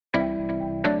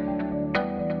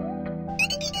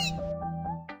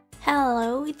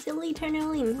Hello, it's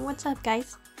Itro. What's up,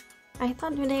 guys? I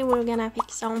thought today we were gonna pick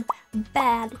some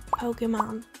bad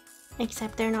Pokemon.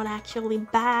 Except they're not actually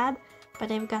bad, but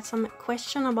they've got some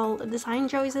questionable design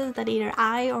choices that either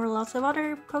I or lots of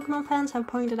other Pokemon fans have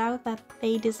pointed out that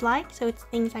they dislike, so it's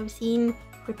things I've seen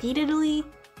repeatedly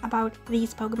about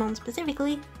these Pokemon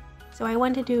specifically. So I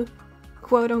wanted to,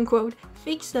 quote-unquote,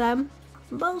 fix them,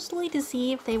 mostly to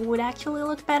see if they would actually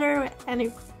look better and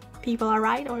if people are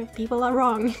right or if people are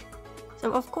wrong.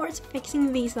 So of course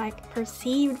fixing these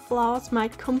perceived flaws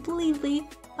might completely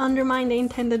undermine the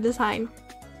intended design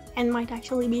and might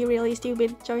actually be really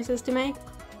stupid choices to make,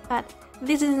 but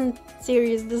this isn't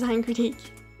serious design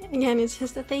critique. Again, it's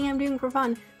just a thing I'm doing for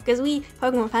fun, because we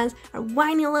Pokemon fans are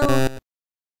whiny little...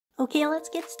 Okay, let's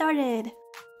get started!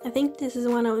 I think this is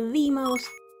one of the most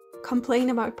complained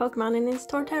about Pokemon, and it's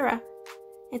Torterra.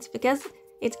 It's because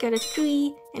it's got a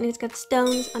tree and it's got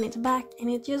stones on its back and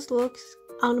it just looks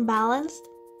unbalanced.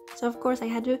 So of course I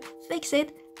had to fix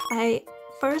it.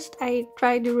 First I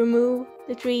tried to remove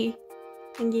the tree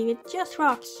and gave it just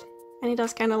rocks, and it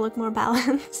does kind of look more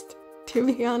balanced, to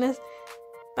be honest.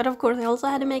 But of course I also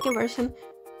had to make a version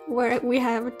where we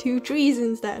have two trees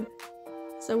instead.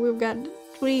 So we've got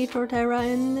tree Torterra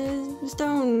and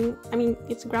stone. I mean,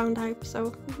 it's ground type,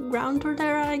 so ground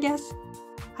Torterra, I guess.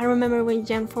 I remember when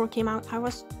Gen 4 came out, I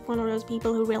was one of those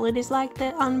people who really disliked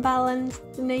the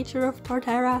unbalanced nature of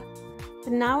Torterra.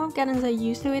 But now I've gotten so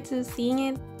used to it, so seeing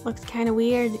it looks kind of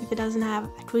weird if it doesn't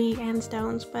have a tree and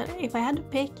stones. But if I had to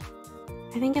pick,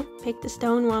 I think I'd pick the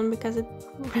stone one because it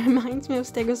reminds me of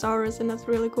Stegosaurus and that's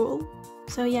really cool.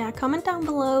 So yeah, comment down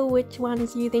below which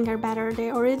ones you think are better,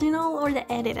 the original or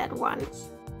the edited ones.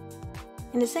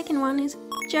 And the second one is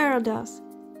Gyarados,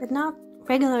 but not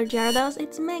regular Gyarados,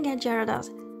 it's Mega Gyarados.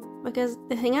 Because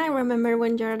the thing I remember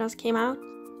when Gyarados came out,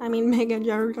 I mean Mega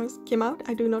Gyarados came out,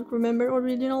 I do not remember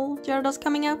original Gyarados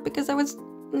coming out because I was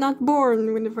not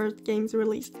born when the first games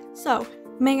released. So,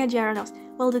 Mega Gyarados.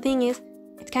 Well, the thing is,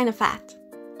 it's kind of fat.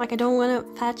 Like, I don't want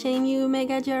to fat shame you,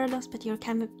 Mega Gyarados, but you're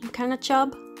kind of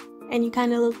chub, and you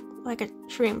kind of look like a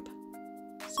shrimp.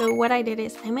 So what I did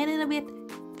is, I made it a bit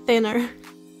thinner.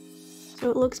 So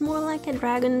it looks more like a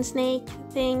dragon snake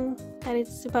thing that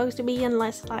it's supposed to be, and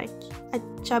less like a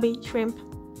chubby shrimp.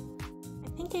 I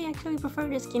think I actually prefer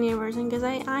the skinnier version because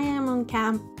I am on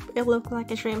camp. It looked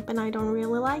like a shrimp and I don't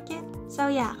really like it. So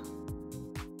yeah.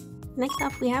 Next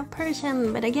up we have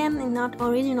Persian, but again not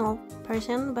original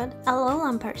Persian, but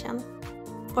Alolan Persian.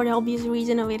 For the obvious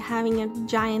reason of it having a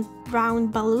giant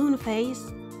round balloon face,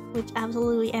 which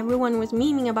absolutely everyone was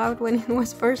memeing about when it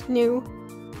was first new.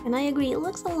 And I agree, it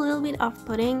looks a little bit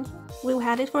off-putting. We've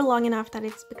had it for long enough that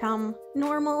it's become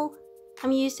normal.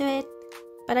 I'm used to it.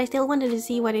 But I still wanted to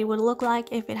see what it would look like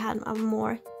if it had a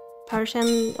more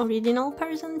original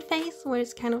person face, where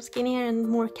it's kind of skinnier and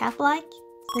more cat-like,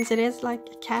 since it is like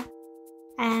a cat.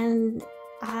 And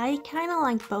I kind of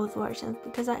like both versions,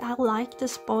 because I like the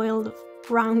spoiled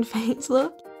round face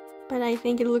look. But I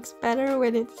think it looks better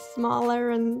when it's smaller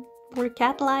and more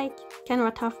cat-like. Kind of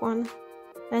a tough one.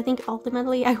 I think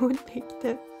ultimately I would pick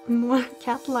the more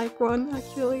cat-like one,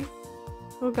 actually.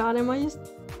 Oh god, am I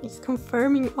just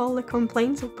confirming all the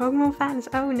complaints of Pokemon fans?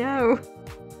 Oh no!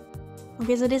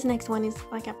 Okay, so this next one is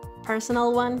like a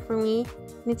personal one for me,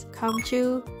 and it's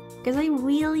Cubchoo, because I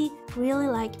really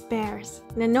like bears.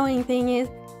 The annoying thing is,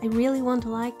 I really want to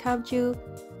like Cubchoo,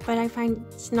 but I find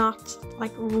snot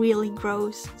like really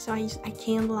gross, so I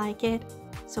can't like it.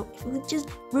 So if we just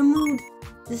remove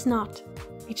the snot,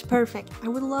 it's perfect. I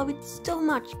would love it so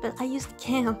much, but I just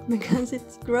can't because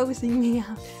it's grossing me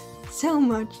out so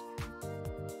much.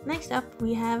 Next up,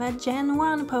 we have a Gen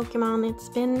 1 Pokemon. It's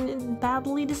been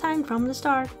badly designed from the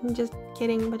start. I'm just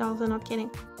kidding, but also not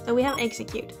kidding. So we have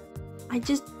Execute. I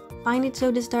just find it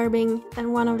so disturbing that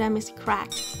one of them is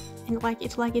cracked. And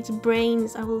it's like its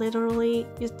brains are literally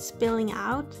just spilling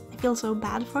out. I feel so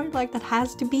bad for it, like that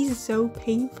has to be so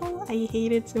painful. I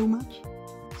hate it so much.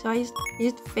 So I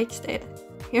just fixed it.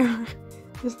 Here,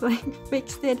 just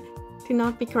fixed it to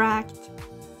not be cracked,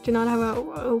 to not have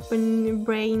an open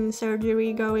brain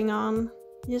surgery going on.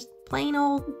 Just plain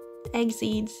old egg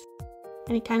seeds.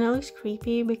 And it kind of looks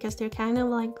creepy because they're kind of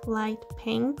like light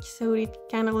pink, so it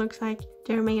kind of looks like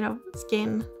they're made of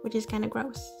skin, which is kind of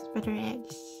gross, but they're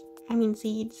eggs. I mean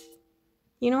seeds.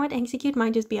 You know what, Execute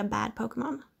might just be a bad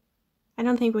Pokemon. I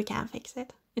don't think we can fix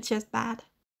it. It's just bad.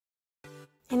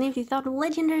 And if you thought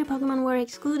legendary Pokemon were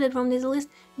excluded from this list,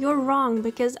 you're wrong,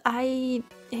 because I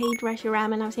hate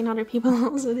Reshiram and I've seen other people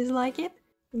also dislike it.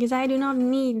 Because I do not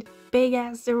need big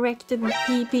ass erected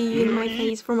PP in my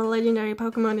face from a legendary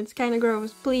Pokemon, it's kinda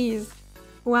gross, please.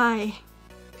 Why?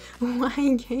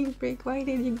 Why Game Freak? Why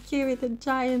did you give it a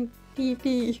giant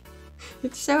PP?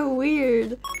 It's so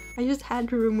weird. I just had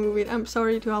to remove it. I'm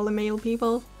sorry to all the male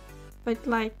people, but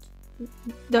like,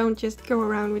 don't just go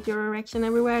around with your erection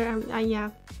everywhere. Yeah,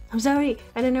 I'm sorry.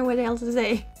 I don't know what else to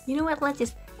say. You know what?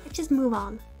 Let's just move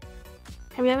on.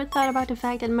 Have you ever thought about the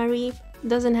fact that Marie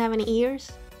doesn't have any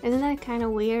ears? Isn't that kind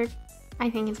of weird? I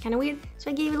think it's kind of weird,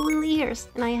 so I gave it little ears,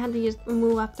 and I had to just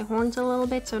move up the horns a little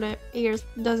bit so the ears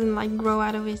doesn't like grow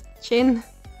out of his chin.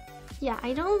 Yeah,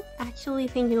 I don't actually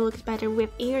think it looks better with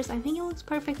ears. I think it looks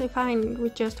perfectly fine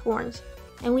with just horns.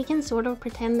 And we can sort of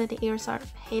pretend that the ears are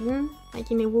hidden, like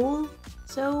in the wool.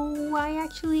 So I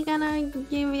actually gonna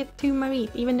give it to Marie,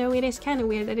 even though it is kind of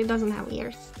weird that it doesn't have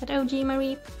ears. But OG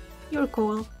Marie, you're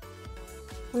cool.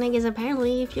 And I guess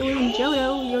apparently if you live in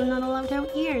Johto, you're not allowed to have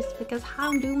ears, because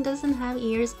Houndoom doesn't have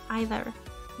ears either.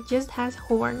 It just has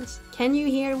horns. Can you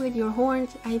hear with your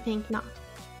horns? I think not.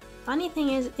 Funny thing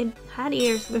is, it had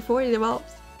ears before it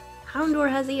evolved. Houndour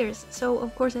has ears, so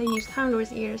of course I used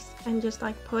Houndour's ears and just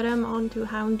like put them onto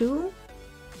Houndoom.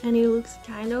 And it looks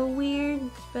kind of weird,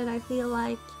 but I feel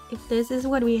like if this is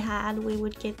what we had, we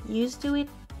would get used to it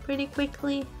pretty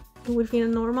quickly. It would feel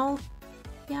normal.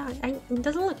 Yeah, it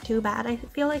doesn't look too bad. I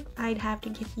feel like I'd have to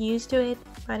get used to it,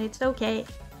 but it's okay.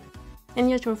 And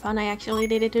just for fun, I actually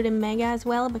did it to the Mega as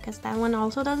well, because that one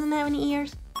also doesn't have any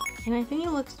ears. And I think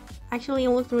it looks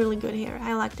really good here.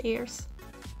 I like the ears.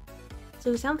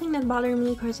 So something that bothered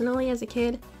me personally as a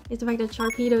kid is the fact that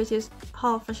Sharpedo is just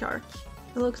half a shark.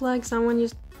 It looks like someone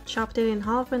just chopped it in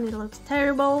half and it looks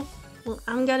terrible. Well,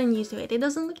 I'm getting used to it. It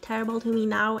doesn't look terrible to me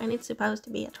now, and it's supposed to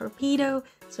be a torpedo,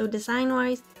 so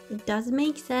design-wise, it does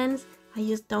make sense. I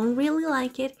just don't really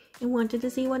like it and wanted to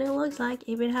see what it looks like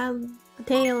if it had a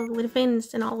tail with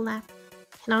fins and all that.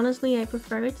 And honestly, I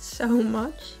prefer it so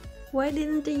much. Why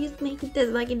didn't they just make it this?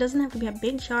 Like, it doesn't have to be a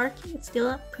big shark. It's still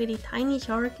a pretty tiny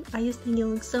shark. I just think it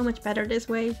looks so much better this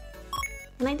way.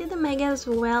 And I did the Mega as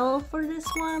well for this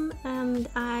one, and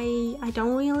I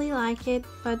don't really like it,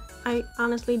 but I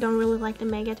honestly don't really like the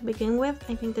Mega to begin with.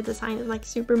 I think the design is like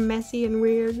super messy and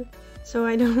weird, so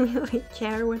I don't really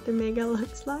care what the Mega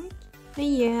looks like. But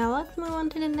yeah, let's move on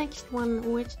to the next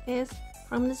one, which is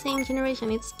from the same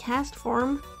generation. It's Cast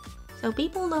Form. So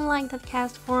people don't like that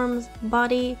Cast Form's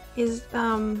body is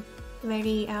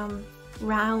very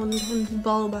round and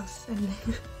bulbous, and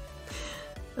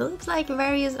it looks like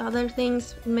various other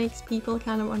things makes people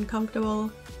kind of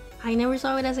uncomfortable. I never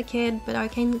saw it as a kid, but I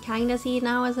can kinda see it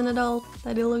now as an adult,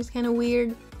 that it looks kinda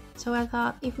weird. So I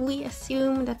thought, if we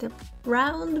assume that the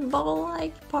round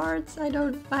ball-like parts,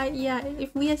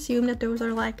 if we assume that those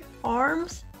are like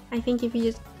arms, I think if you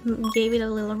just gave it a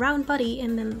little round body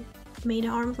and then made the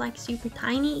arms like super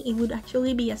tiny, it would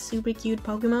actually be a super cute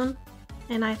Pokemon.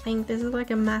 And I think this is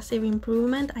like a massive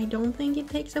improvement. I don't think it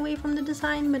takes away from the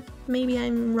design, but maybe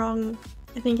I'm wrong.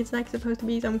 I think it's like supposed to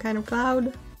be some kind of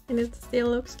cloud, and it still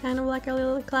looks kind of like a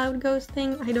little cloud ghost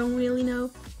thing. I don't really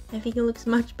know. I think it looks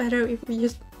much better if we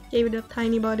just gave it a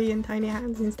tiny body and tiny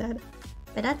hands instead.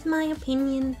 But that's my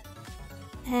opinion.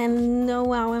 And no,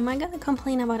 wow, am I gonna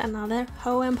complain about another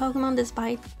Hoenn Pokemon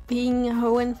despite being a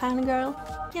Hoenn fangirl?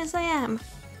 Yes, I am.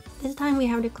 This time we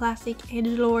have the classic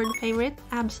edgelord favorite,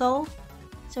 Absol.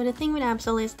 So the thing with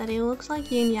Absol is that it looks like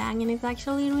yin yang, and it's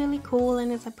actually really cool,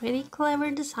 and it's a pretty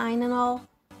clever design and all.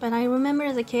 But I remember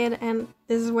as a kid, and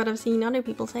this is what I've seen other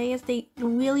people say, is they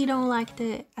really don't like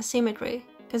the asymmetry.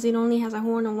 Because it only has a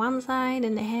horn on one side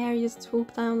and the hair just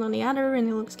swoops down on the other, and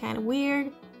it looks kind of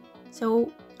weird. So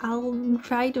I'll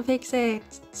try to fix it,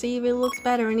 see if it looks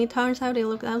better, and it turns out it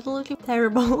looks absolutely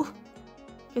terrible.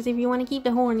 Because if you want to keep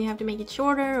the horn, you have to make it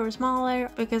shorter or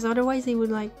smaller, because otherwise it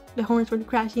would the horns would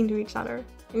crash into each other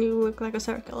and it would look like a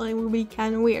circle. It would be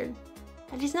kind of weird.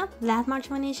 But it's not that much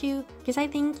of an issue, because I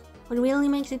think what really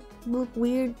makes it look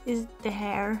weird is the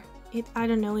hair. I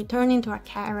don't know, it turned into a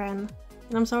Karen.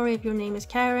 And I'm sorry if your name is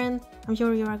Karen, I'm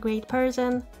sure you're a great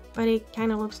person, but it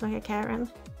kind of looks like a Karen.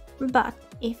 But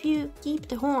if you keep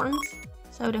the horns,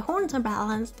 so the horns are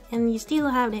balanced, and you still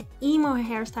have the emo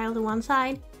hairstyle to one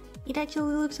side, it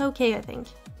actually looks okay, I think.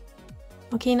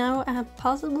 Okay, now a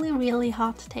possibly really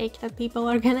hot take that people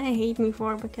are gonna hate me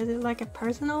for because it's like a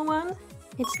personal one.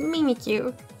 It's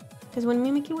Mimikyu. Because when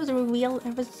Mimikyu was revealed,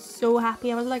 I was so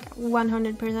happy. I was like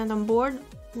 100% on board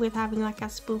with having like a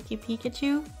spooky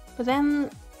Pikachu. But then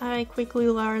I quickly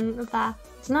learned that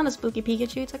it's not a spooky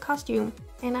Pikachu, it's a costume.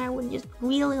 And I would just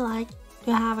really like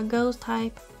to have a ghost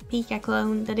type Pika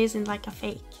clone that isn't like a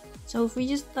fake. So if we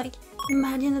just like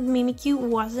imagine that Mimikyu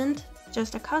wasn't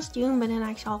just a costume, but an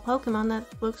actual Pokemon that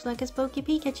looks like a spooky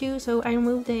Pikachu. So I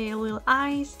removed the little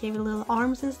eyes, gave it little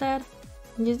arms instead.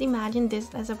 Just imagine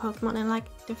this as a Pokemon, and like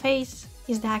the face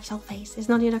is the actual face. It's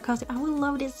not even a costume. I would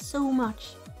love this so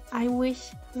much. I wish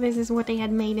this is what they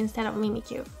had made instead of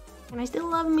Mimikyu. And I still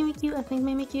love Mimikyu. I think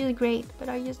Mimikyu is great, but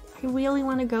I really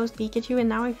want a Ghost Pikachu, and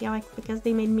now I feel like because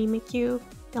they made Mimikyu,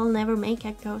 they'll never make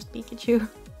a Ghost Pikachu.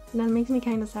 And that makes me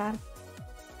kind of sad.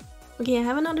 Okay, I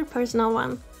have another personal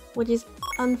one, which is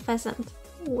Unpheasant.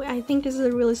 I think this is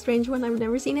a really strange one. I've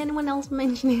never seen anyone else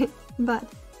mention it, but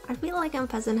I feel like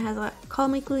Unpheasant has a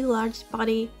comically large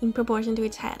body in proportion to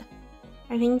its head.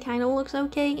 I think it kind of looks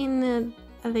okay in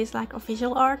this like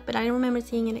official art, but I remember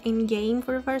seeing it in game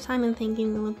for the first time and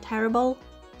thinking it looked terrible.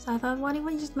 So I thought, what if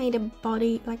I just made a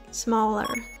body like smaller,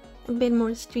 a bit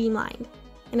more streamlined?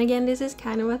 And again, this is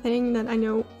kind of a thing that I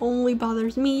know only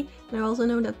bothers me, and I also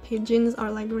know that pigeons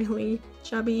are like really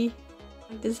chubby.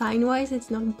 Like design-wise, it's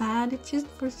not bad, it's just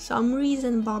for some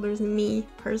reason bothers me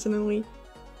personally.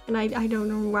 And I don't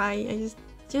know why, it's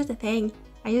just a thing.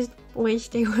 I just wish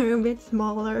they were a bit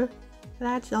smaller.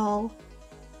 That's all.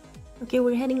 Okay,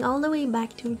 we're heading all the way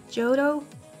back to Johto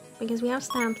because we have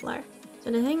Stantler.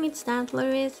 So the thing with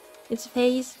Stantler is, its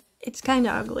face, it's kinda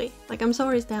ugly. Like, I'm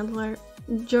sorry Stantler,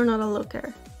 you're not a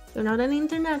looker. You're not an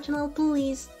international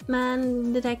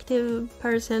policeman, detective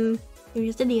person. You're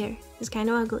just a deer. It's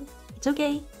kinda ugly. It's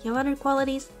okay, you have other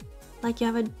qualities. Like you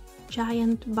have a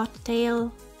giant butt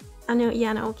tail. I know,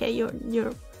 yeah, no, okay,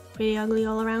 you're pretty ugly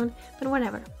all around, but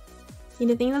whatever. See,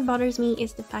 the thing that bothers me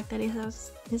is the fact that it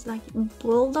has this like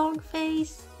bulldog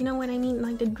face. You know what I mean?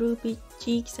 Like the droopy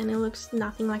cheeks, and it looks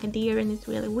nothing like a deer, and it's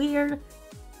really weird.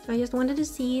 So I just wanted to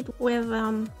see it with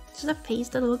just a face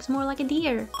that looks more like a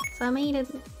deer. So I made it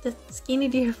the skinny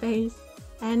deer face,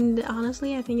 and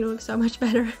honestly, I think it looks so much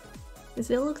better. It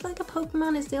still looks like a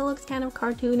Pokemon, it still looks kind of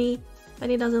cartoony, but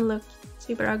it doesn't look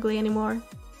super ugly anymore.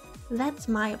 That's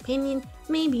my opinion.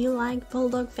 Maybe you like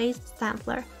bulldog-faced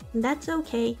Stantler. That's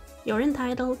okay, you're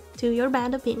entitled to your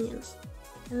bad opinions.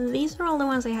 And these are all the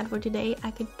ones I had for today.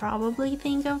 I could probably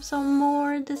think of some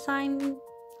more design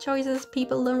choices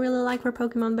people don't really like for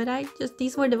Pokemon, but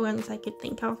these were the ones I could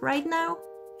think of right now.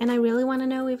 And I really want to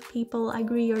know if people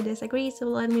agree or disagree, so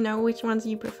let me know which ones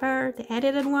you prefer, the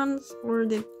edited ones or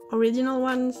the original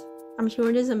ones. I'm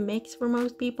sure there's a mix for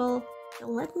most people. So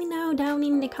let me know down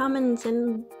in the comments,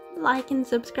 and like and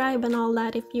subscribe and all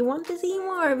that if you want to see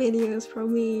more videos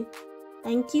from me.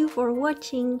 Thank you for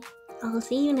watching. I'll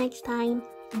see you next time.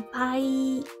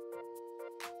 Bye!